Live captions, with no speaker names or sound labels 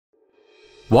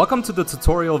Welcome to the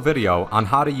tutorial video on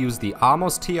how to use the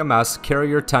Amous TMS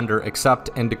carrier tender accept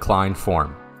and decline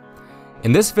form.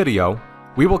 In this video,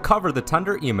 we will cover the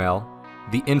tender email,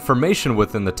 the information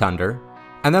within the tender,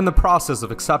 and then the process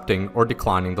of accepting or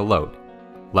declining the load.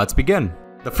 Let's begin.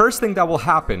 The first thing that will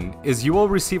happen is you will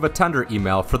receive a tender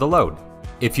email for the load.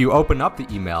 If you open up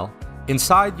the email,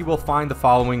 inside you will find the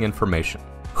following information: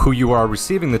 who you are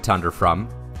receiving the tender from,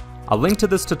 a link to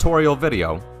this tutorial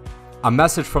video, a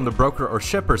message from the broker or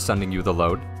shipper sending you the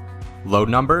load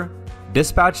number,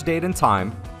 dispatch date and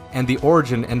time, and the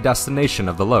origin and destination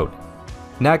of the load.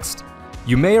 Next,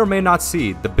 you may or may not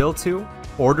see the bill to,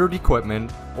 ordered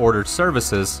equipment, ordered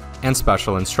services, and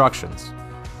special instructions.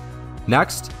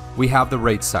 Next, we have the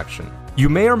rate section. You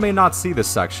may or may not see this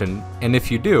section, and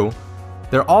if you do,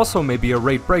 there also may be a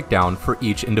rate breakdown for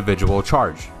each individual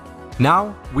charge.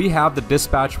 Now, we have the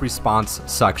dispatch response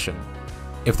section.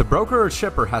 If the broker or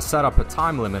shipper has set up a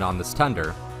time limit on this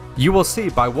tender, you will see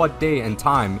by what day and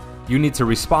time you need to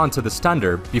respond to this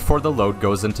tender before the load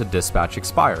goes into dispatch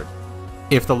expired.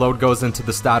 If the load goes into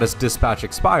the status dispatch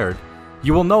expired,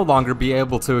 you will no longer be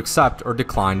able to accept or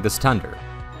decline this tender.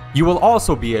 You will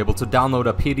also be able to download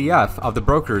a PDF of the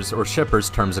broker's or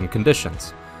shipper's terms and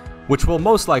conditions, which will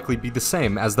most likely be the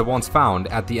same as the ones found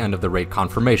at the end of the rate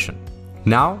confirmation.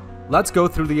 Now, let's go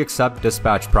through the accept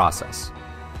dispatch process.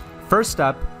 First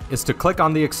step is to click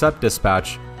on the accept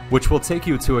dispatch, which will take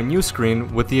you to a new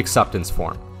screen with the acceptance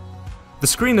form. The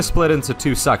screen is split into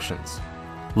two sections.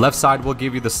 Left side will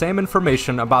give you the same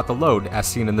information about the load as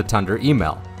seen in the tender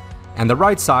email, and the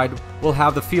right side will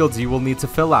have the fields you will need to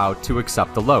fill out to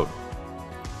accept the load.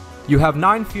 You have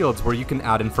 9 fields where you can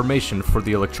add information for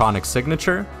the electronic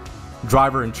signature,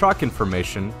 driver and truck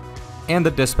information, and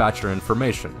the dispatcher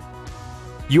information.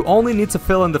 You only need to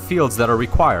fill in the fields that are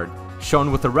required,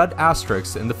 shown with a red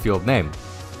asterisk in the field name.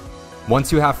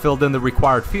 Once you have filled in the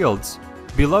required fields,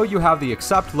 below you have the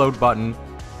Accept Load button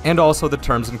and also the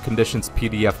Terms and Conditions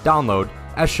PDF download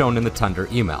as shown in the tender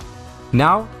email.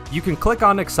 Now, you can click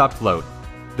on Accept Load.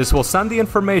 This will send the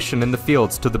information in the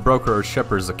fields to the broker or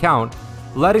shipper's account,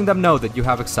 letting them know that you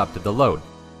have accepted the load.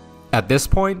 At this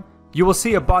point, you will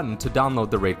see a button to download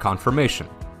the rate confirmation.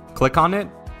 Click on it,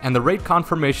 and the rate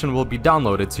confirmation will be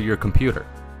downloaded to your computer.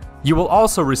 You will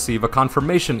also receive a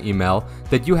confirmation email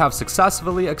that you have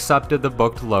successfully accepted the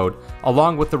booked load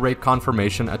along with the rate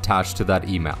confirmation attached to that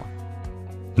email.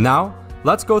 Now,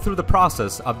 let's go through the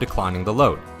process of declining the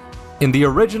load. In the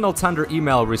original tender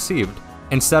email received,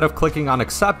 instead of clicking on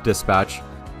Accept Dispatch,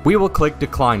 we will click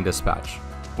Decline Dispatch,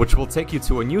 which will take you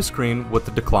to a new screen with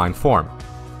the decline form.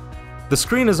 The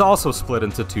screen is also split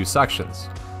into two sections.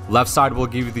 Left side will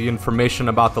give you the information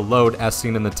about the load as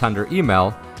seen in the tender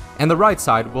email, and the right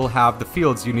side will have the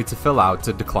fields you need to fill out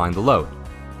to decline the load.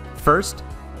 First,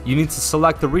 you need to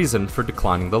select the reason for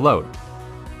declining the load,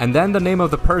 and then the name of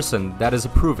the person that is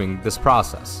approving this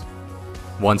process.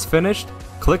 Once finished,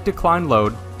 click Decline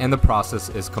Load and the process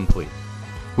is complete.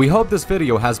 We hope this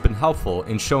video has been helpful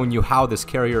in showing you how this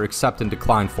carrier accept and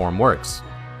decline form works.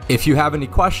 If you have any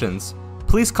questions,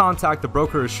 please contact the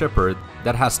broker or shipper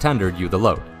that has tendered you the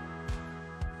load.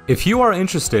 If you are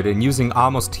interested in using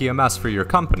Amous TMS for your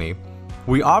company,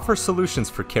 we offer solutions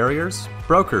for carriers,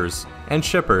 brokers, and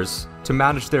shippers to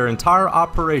manage their entire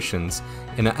operations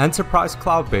in an enterprise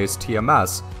cloud-based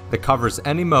TMS that covers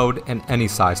any mode and any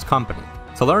sized company.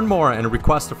 To learn more and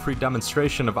request a free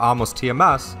demonstration of Amous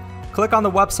TMS, click on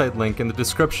the website link in the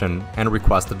description and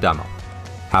request a demo.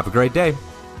 Have a great day!